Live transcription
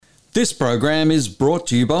This program is brought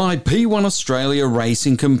to you by P1 Australia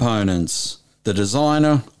Racing Components, the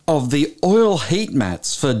designer of the oil heat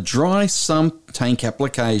mats for dry sump tank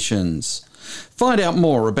applications. Find out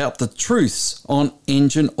more about the truths on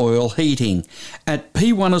engine oil heating at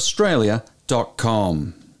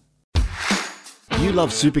p1australia.com. You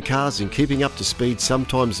love supercars and keeping up to speed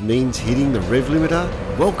sometimes means hitting the rev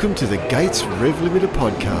limiter? Welcome to the Gates Rev Limiter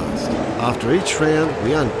podcast. After each round,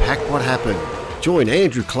 we unpack what happened. Join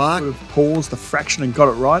Andrew Clark. Would have paused a fraction and got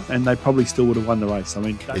it right, and they probably still would have won the race.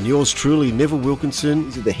 And yours truly, Neville Wilkinson.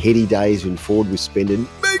 These are the heady days when Ford was spending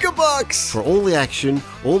mega bucks for all the action,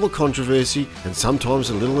 all the controversy, and sometimes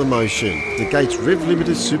a little emotion. The Gates Rev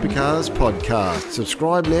Limited Supercars podcast.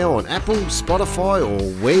 Subscribe now on Apple, Spotify, or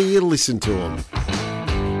where you listen to them.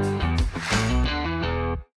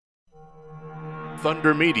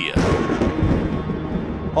 Thunder Media.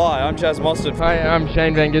 Hi, I'm Chaz Mostert. Hi, I'm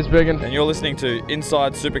Shane Van Gisbergen. And you're listening to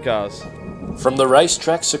Inside Supercars. From the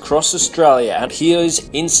racetracks across Australia, and here's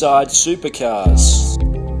Inside Supercars.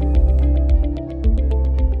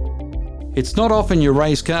 It's not often your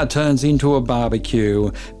race car turns into a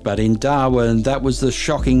barbecue, but in Darwin that was the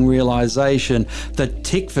shocking realisation that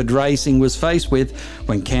Tickford Racing was faced with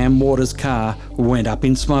when Cam Waters' car went up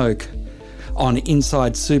in smoke. On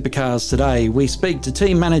Inside Supercars today, we speak to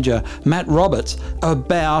team manager Matt Roberts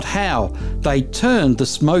about how they turned the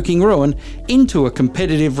smoking ruin into a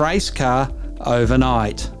competitive race car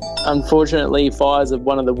overnight. Unfortunately, fires are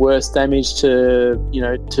one of the worst damage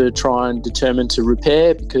to try and determine to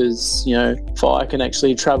repair, because, fire can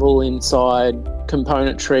actually travel inside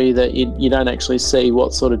componentry that you don't actually see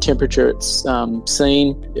what sort of temperature it's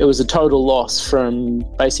seen. It was a total loss from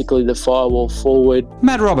basically the firewall forward.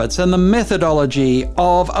 Matt Roberts and the methodology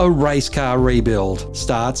of a race car rebuild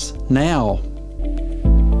starts now.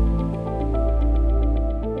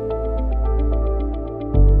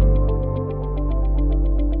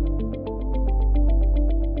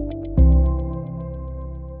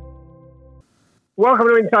 Welcome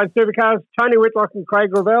to Inside Supercars. Tony Whitlock and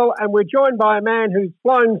Craig Ravel, and we're joined by a man who's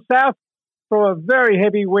flown south for a very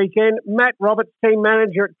heavy weekend, Matt Roberts, team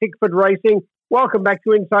manager at Tickford Racing. Welcome back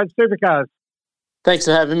to Inside Supercars. Thanks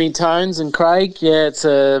for having me, Tones and Craig. Yeah, it's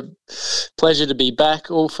a pleasure to be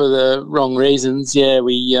back, all for the wrong reasons. Yeah,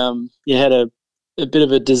 we had a bit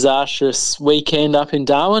of a disastrous weekend up in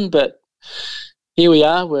Darwin, but here we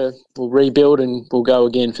are. We'll rebuild and we'll go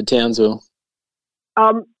again for Townsville.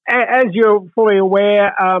 As you're fully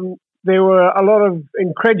aware, there were a lot of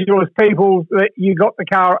incredulous people that you got the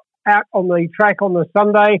car out on the track on the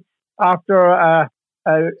Sunday after a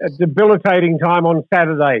debilitating time on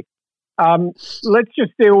Saturday. Let's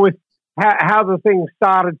just deal with how the thing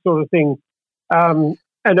started, sort of thing. And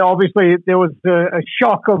obviously there was a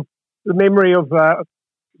shock of the memory of the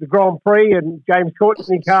Grand Prix and James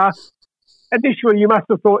Courtney car. Additionally, you must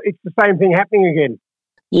have thought it's the same thing happening again.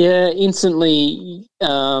 Yeah, instantly,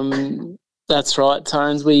 that's right,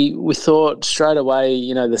 Tones. We thought straight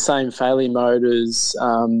away, the same failure mode as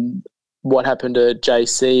what happened to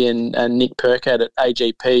JC and Nick Percat at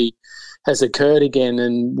AGP has occurred again,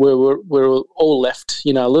 and we're all left,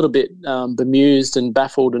 a little bit bemused and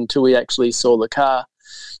baffled until we actually saw the car.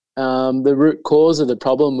 The root cause of the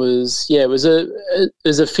problem was, it was a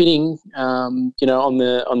fitting, on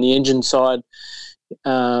the engine side.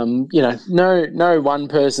 No one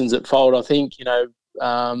person's at fault. I think,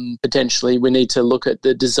 potentially we need to look at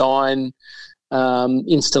the design,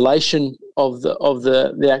 installation of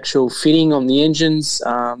the actual fitting on the engines.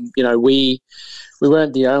 We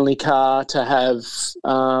weren't the only car to have,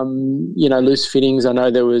 loose fittings. I know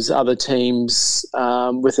there was other teams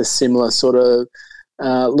with a similar sort of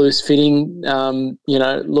loose fitting.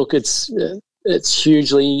 Look, it's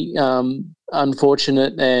hugely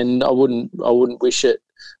unfortunate, and I wouldn't wish it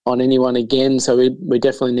on anyone again. So we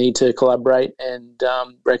definitely need to collaborate and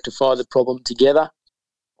rectify the problem together.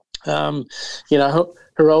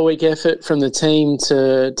 Heroic effort from the team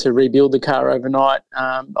to rebuild the car overnight.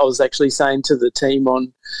 I was actually saying to the team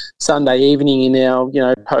on Sunday evening in our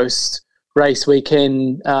post race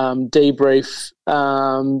weekend debrief,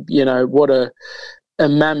 what a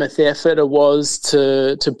mammoth effort it was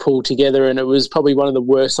to pull together, and it was probably one of the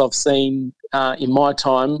worst I've seen in my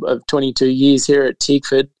time of 22 years here at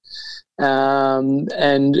Tickford.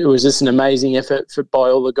 And it was just an amazing effort by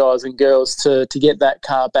all the guys and girls to get that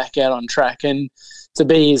car back out on track and to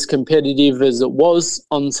be as competitive as it was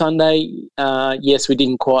on Sunday. Yes, we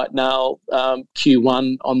didn't quite nail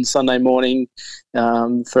Q1 on Sunday morning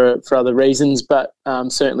for other reasons, but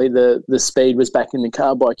certainly the speed was back in the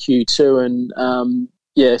car by Q2, and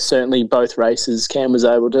certainly both races Cam was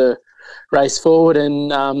able to race forward. And,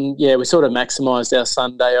 we sort of maximised our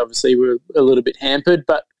Sunday. Obviously, we were a little bit hampered,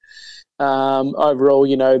 but overall,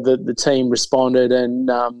 the team responded and,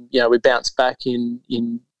 we bounced back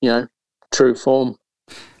in true form.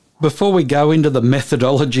 Before we go into the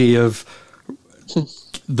methodology of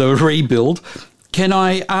the rebuild, can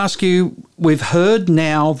I ask you, we've heard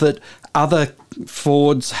now that other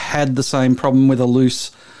Fords had the same problem with a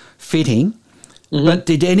loose fitting, but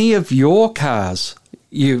did any of your cars,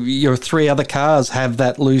 your 3 other cars, have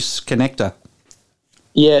that loose connector?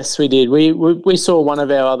 Yes, we did. We saw one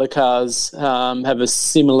of our other cars have a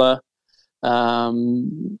similar,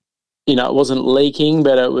 it wasn't leaking,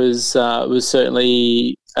 but it was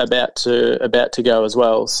certainly about to go as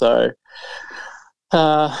well. So,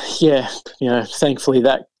 thankfully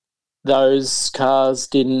those cars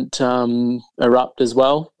didn't erupt as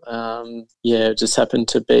well. It just happened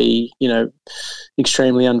to be,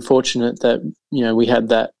 extremely unfortunate that, we had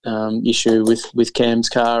that issue with Cam's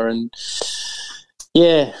car. And,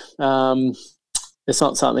 it's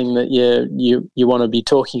not something that you want to be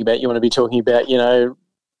talking about. You want to be talking about,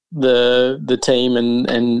 the team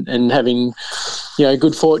and having,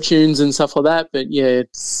 good fortunes and stuff like that. But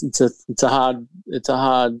it's a hard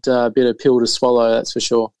bit of pill to swallow, that's for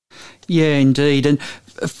sure. Yeah, indeed. And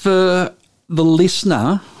for the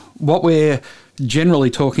listener, what we're generally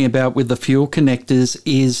talking about with the fuel connectors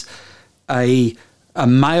is a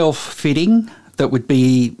male fitting that would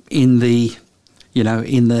be in the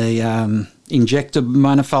injector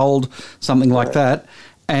manifold, something like that,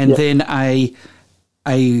 and then a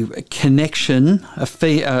connection,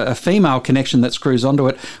 a female connection that screws onto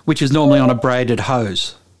it, which is normally on a braided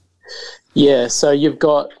hose. Yeah, so you've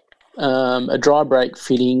got a dry brake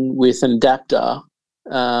fitting with an adapter,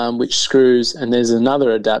 which screws, and there's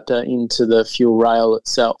another adapter into the fuel rail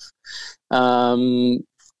itself.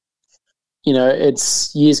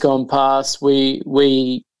 It's years gone past.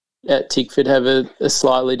 We at Tickford have a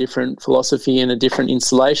slightly different philosophy and a different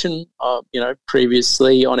installation.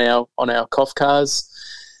 Previously on our COF cars.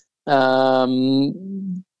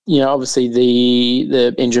 Obviously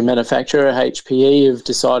the engine manufacturer, HPE, have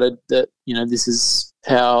decided that, this is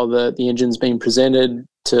how the engine's been presented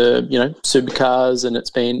to, supercars, and it's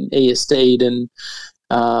been ESD'd and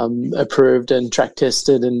approved and track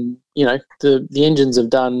tested, and, the engines have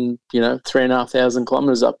done, 3,500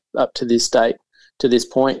 kilometres up to this date, to this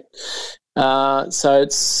point. So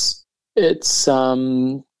it's it's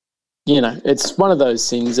one of those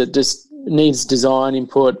things that just needs design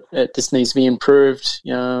input. It just needs to be improved.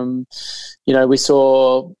 We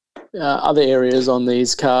saw other areas on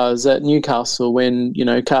these cars at Newcastle when,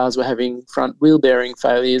 cars were having front wheel bearing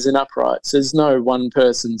failures and uprights. There's no one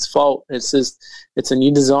person's fault. It's just, it's a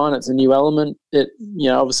new design. It's a new element. It,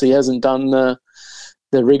 obviously hasn't done the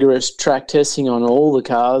rigorous track testing on all the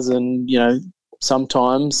cars. And,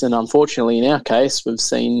 sometimes, and unfortunately in our case, we've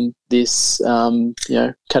seen this,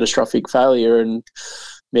 catastrophic failure, and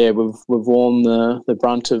we've worn the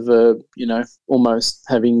brunt of, almost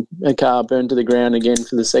having a car burned to the ground again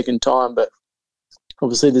for the second time. But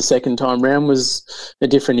obviously the second time round was a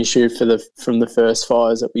different issue from the first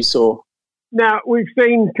fires that we saw. Now, we've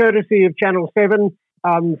seen, courtesy of Channel 7,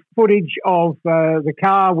 footage of the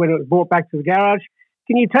car when it was brought back to the garage.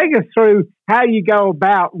 Can you take us through how you go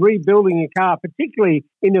about rebuilding a car, particularly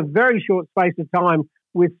in a very short space of time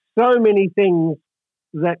with so many things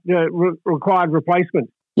that required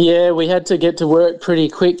replacement? Yeah, we had to get to work pretty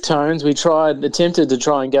quick, Tones. We attempted to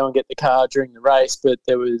try and go and get the car during the race, but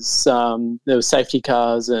there was safety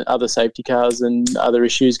cars and other safety cars and other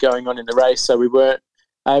issues going on in the race, so we weren't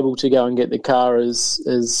able to go and get the car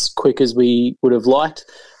as quick as we would have liked.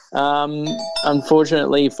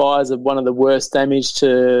 Unfortunately, fires are one of the worst damage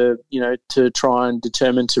to try and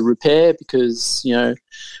determine to repair, because,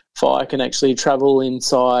 fire can actually travel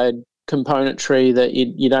inside componentry that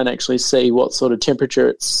you don't actually see what sort of temperature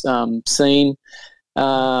it's seen.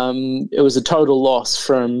 It was a total loss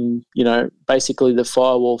from, basically the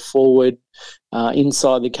firewall forward.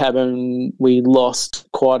 Inside the cabin, we lost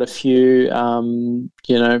quite a few,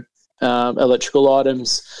 electrical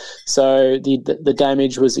items. So the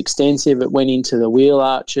damage was extensive. It went into the wheel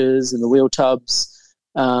arches and the wheel tubs.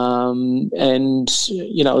 And,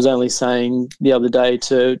 I was only saying the other day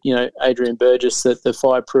to, Adrian Burgess that the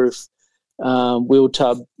fireproof wheel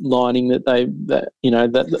tub lining that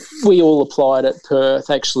we all applied at Perth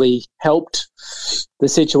actually helped the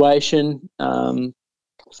situation.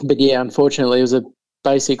 But yeah, unfortunately, it was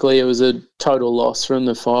a total loss from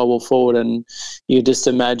the firewall forward, and you just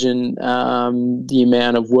imagine the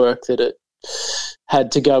amount of work that it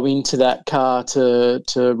had to go into that car to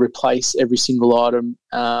replace every single item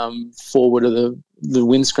forward of the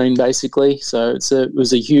windscreen basically. So it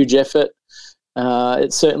was a huge effort.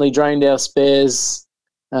 It certainly drained our spares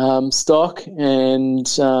stock, and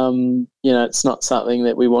it's not something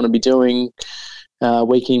that we want to be doing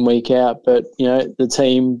week in, week out. But the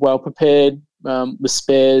team well prepared with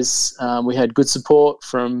spares. We had good support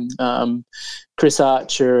from Chris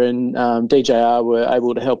Archer, and DJR were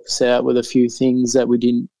able to help us out with a few things that we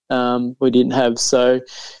didn't have. So,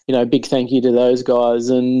 big thank you to those guys,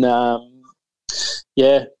 and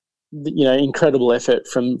incredible effort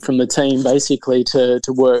from the team basically to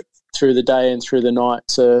work through the day and through the night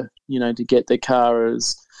to get the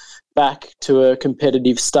cars back to a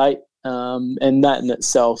competitive state. And that in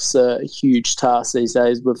itself's a huge task these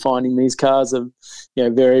days. We're finding these cars are,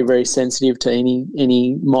 very, very sensitive to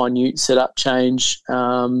any minute setup change.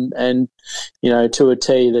 And to a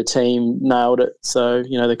T, the team nailed it. So,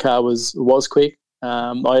 the car was quick.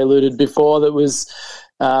 I alluded before that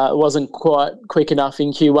it wasn't quite quick enough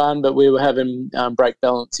in Q1, but we were having brake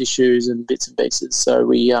balance issues and bits and pieces. So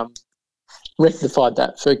we rectified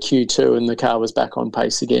that for Q2, and the car was back on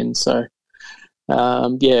pace again. So,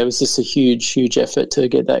 it was just a huge, huge effort to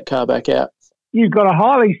get that car back out. You've got a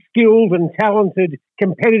highly skilled and talented,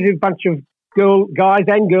 competitive bunch of guys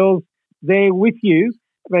and girls there with you.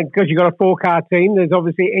 Because you've got a 4-car team, there's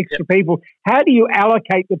obviously extra people. How do you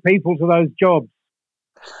allocate the people to those jobs?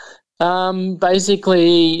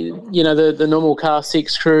 Basically, the normal car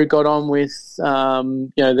 6 crew got on with,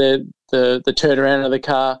 the turnaround of the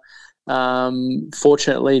car.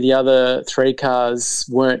 Fortunately, the other 3 cars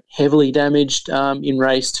weren't heavily damaged in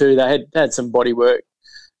race 2. They had some bodywork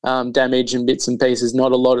damage and bits and pieces,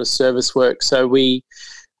 not a lot of service work. So we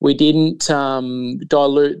didn't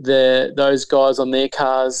dilute those guys on their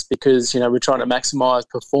cars because, we're trying to maximise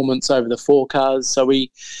performance over the 4 cars. So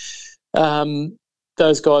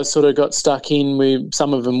those guys sort of got stuck in.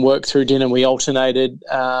 Some of them worked through dinner. We alternated,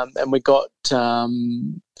 and we got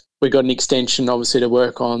an extension, obviously, to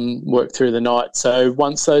work through the night. So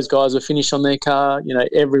once those guys were finished on their car,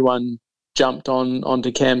 everyone jumped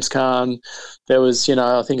onto Cam's car, and there was,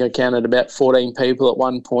 I think I counted about 14 people at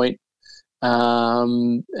one point.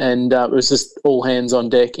 And it was just all hands on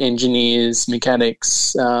deck, engineers,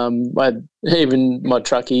 mechanics, even my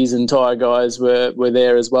truckies and tyre guys were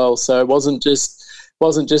there as well. So it wasn't just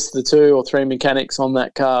the 2 or 3 mechanics on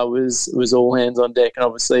that car. It was all hands on deck, and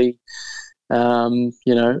obviously,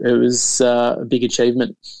 it was a big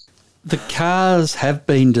achievement. The cars have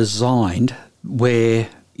been designed where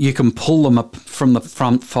you can pull them up from the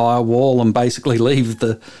front firewall and basically leave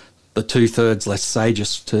the 2/3, let's say,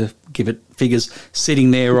 just to give it figures, sitting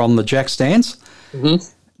there on the jack stands. Mm-hmm.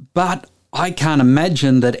 But I can't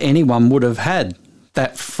imagine that anyone would have had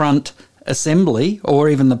that front assembly, or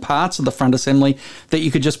even the parts of the front assembly, that you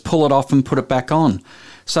could just pull it off and put it back on.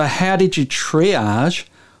 So how did you triage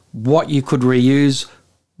what you could reuse,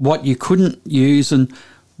 what you couldn't use, and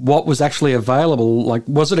what was actually available? Like,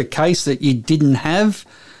 was it a case that you didn't have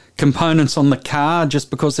components on the car just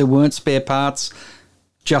because there weren't spare parts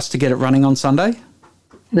just to get it running on Sunday?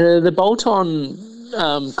 The bolt-on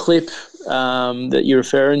clip that you're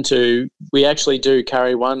referring to, we actually do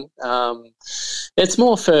carry one. It's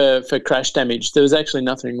more for crash damage. There was actually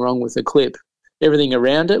nothing wrong with the clip. Everything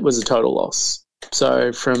around it was a total loss.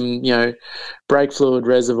 So from, brake fluid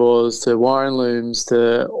reservoirs to wiring looms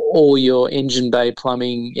to all your engine bay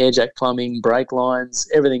plumbing, air jack plumbing, brake lines,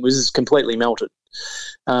 everything was just completely melted.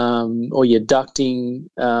 Or your ducting,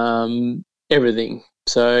 everything.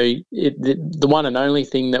 So the one and only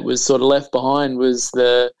thing that was sort of left behind was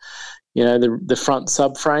the front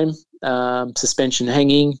subframe, suspension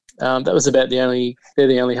hanging. That was about they're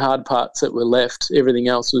the only hard parts that were left. Everything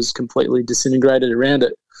else was completely disintegrated around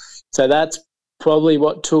it. So that's probably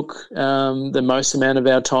what took the most amount of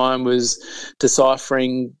our time, was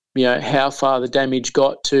deciphering, how far the damage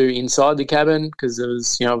got to inside the cabin, because there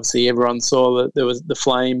was, obviously everyone saw that there was the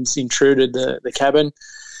flames intruded the cabin.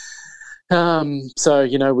 So,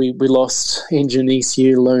 we lost engine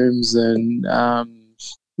ECU looms and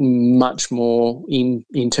much more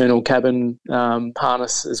internal cabin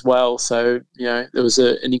harness as well. So, there was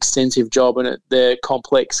an extensive job in it. They're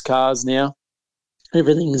complex cars now.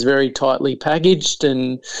 Everything is very tightly packaged,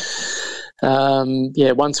 and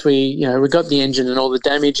once we got the engine and all the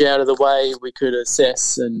damage out of the way, we could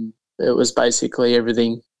assess, and it was basically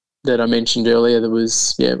everything that I mentioned earlier. It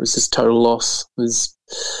was just total loss. It was,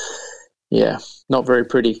 not very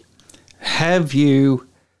pretty. Have you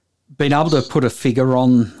been able to put a figure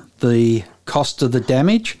on the cost of the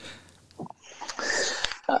damage?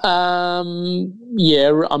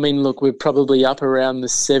 Look, we're probably up around the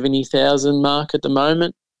 70,000 mark at the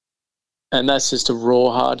moment. that's just a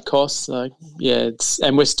raw hard cost. So yeah,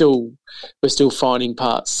 and we're still finding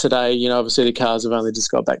parts today. You know, obviously the cars have only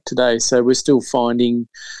just got back today, so we're still finding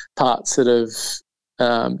parts that have,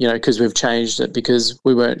 you know, because we've changed it because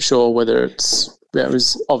we weren't sure whether it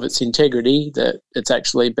was of its integrity, that it's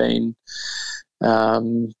actually been,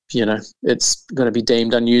 you know, it's going to be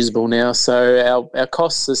deemed unusable now. So our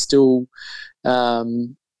costs are still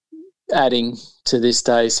adding to this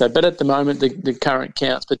day. So, but at the moment, the current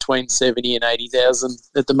count's between 70 and 80,000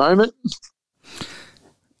 at the moment.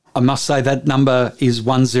 I must say that number is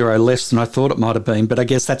 10 less than I thought it might have been, but I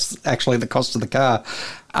guess that's actually the cost of the car.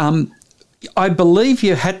 I believe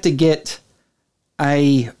you had to get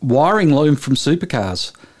a wiring loom from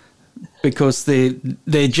Supercars because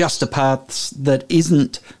they're just a parts that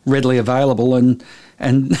isn't readily available, and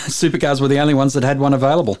Supercars were the only ones that had one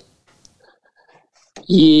available.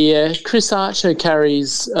 Yeah, Chris Archer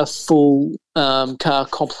carries a full car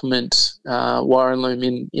complement wiring loom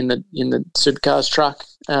in the Supercars truck.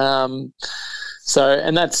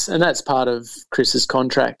 So that's part of Chris's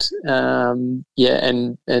contract. Yeah,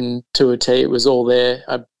 and to a T, it was all there.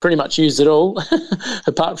 I pretty much used it all,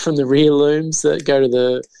 apart from the rear looms that go to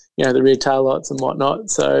the rear taillights and whatnot.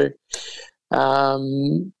 So,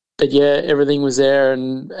 but yeah, everything was there,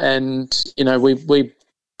 and you know, we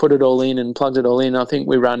put it all in and plugged it all in. I think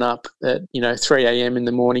we ran up at 3 a.m. in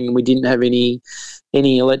the morning, and we didn't have any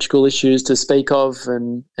electrical issues to speak of,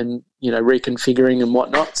 and reconfiguring and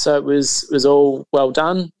whatnot. So it was all well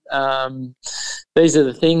done. These are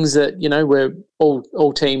the things that where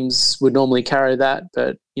all teams would normally carry that,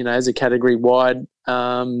 but as a category wide,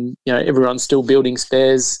 everyone's still building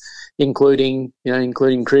spares, including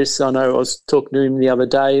Chris. I know I was talking to him the other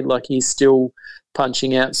day, like he's still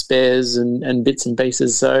punching out spares and bits and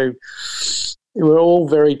pieces. So we're all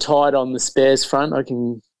very tight on the spares front. I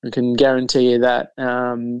can guarantee you that.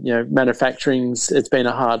 Manufacturing's, it's been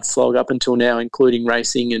a hard slog up until now, including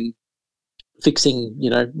racing and fixing,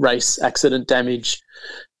 race accident damage.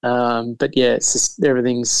 But yeah, it's just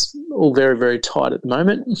everything's all very, very tight at the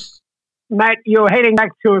moment. Matt, you're heading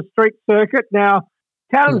back to a street circuit now.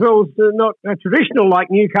 Townsville's not a traditional like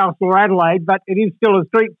Newcastle or Adelaide, but it is still a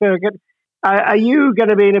street circuit. Are you going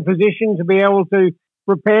to be in a position to be able to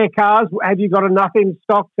repair cars? Have you got enough in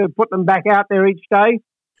stock to put them back out there each day?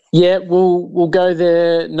 Yeah, we'll go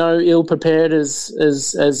there no ill prepared as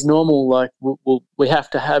normal. Like we have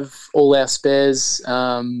to have all our spares.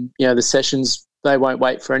 The sessions, they won't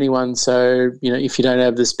wait for anyone. So if you don't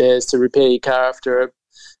have the spares to repair your car after a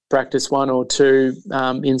practice 1 or 2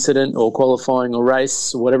 incident or qualifying or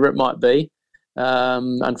race or whatever it might be,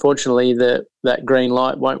 unfortunately that green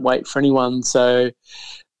light won't wait for anyone. So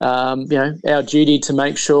our duty to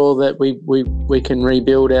make sure that we can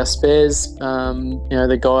rebuild our spares.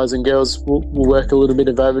 The guys and girls will work a little bit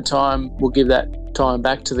of overtime. We'll give that time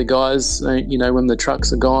back to the guys, when the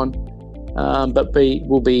trucks are gone. But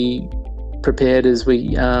we'll be prepared as we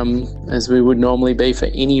would normally be for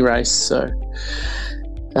any race. So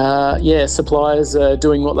suppliers are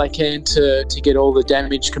doing what they can to get all the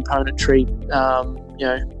damaged componentry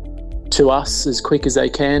to us as quick as they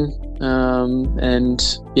can.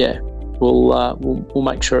 We'll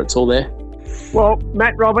make sure it's all there. Well,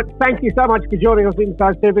 Matt Roberts, thank you so much for joining us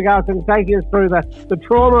inside Supercars and taking us through the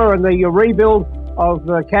trauma and the rebuild of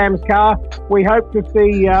Cam's car. We hope to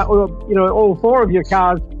see all 4 of your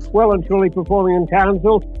cars well and truly performing in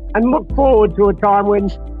Townsville, and look forward to a time when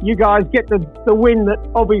you guys get the win that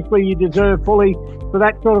obviously you deserve fully for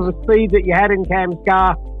that sort of a speed that you had in Cam's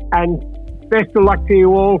car. And best of luck to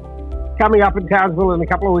you all coming up in Townsville in a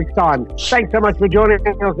couple of weeks' time. Thanks so much for joining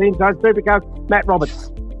us inside Supercars, Matt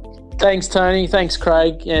Roberts. Thanks, Tony. Thanks,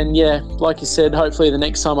 Craig. And yeah, like you said, hopefully the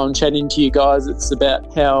next time I'm chatting to you guys, it's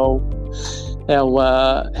about how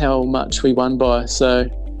much we won by. So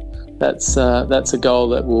that's a goal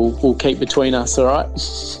that we'll keep between us. All right.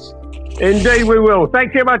 Indeed, we will.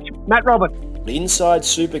 Thanks very much, Matt Roberts. Inside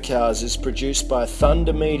Supercars is produced by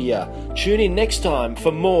Thunder Media. Tune in next time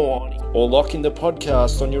for more, or lock in the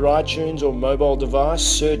podcast on your iTunes or mobile device.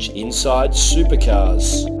 Search Inside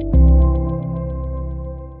Supercars.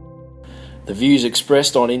 The views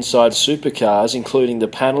expressed on Inside Supercars, including the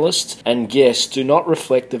panellists and guests, do not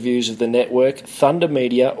reflect the views of the network, Thunder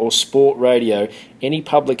Media or Sport Radio. Any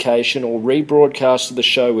publication or rebroadcast of the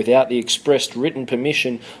show without the expressed written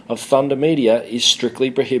permission of Thunder Media is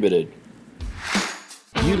strictly prohibited.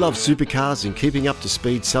 You love supercars and keeping up to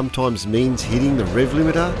speed sometimes means hitting the rev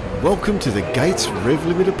limiter? Welcome to the Gates Rev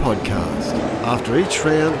Limiter podcast. After each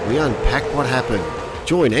round, we unpack what happened.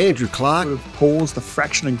 Join Andrew Clark Would have paused a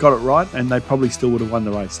fraction and got it right, and they probably still would have won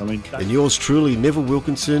the race. I mean, and yours truly, Neville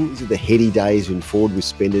Wilkinson, These are the heady days when Ford was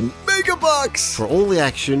spending mega bucks for all the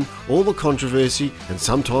action, all the controversy, and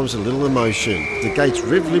sometimes a little emotion. The Gates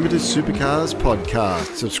Rev Limited Supercars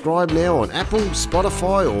podcast. Subscribe now on Apple,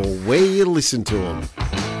 Spotify, or where you listen to them.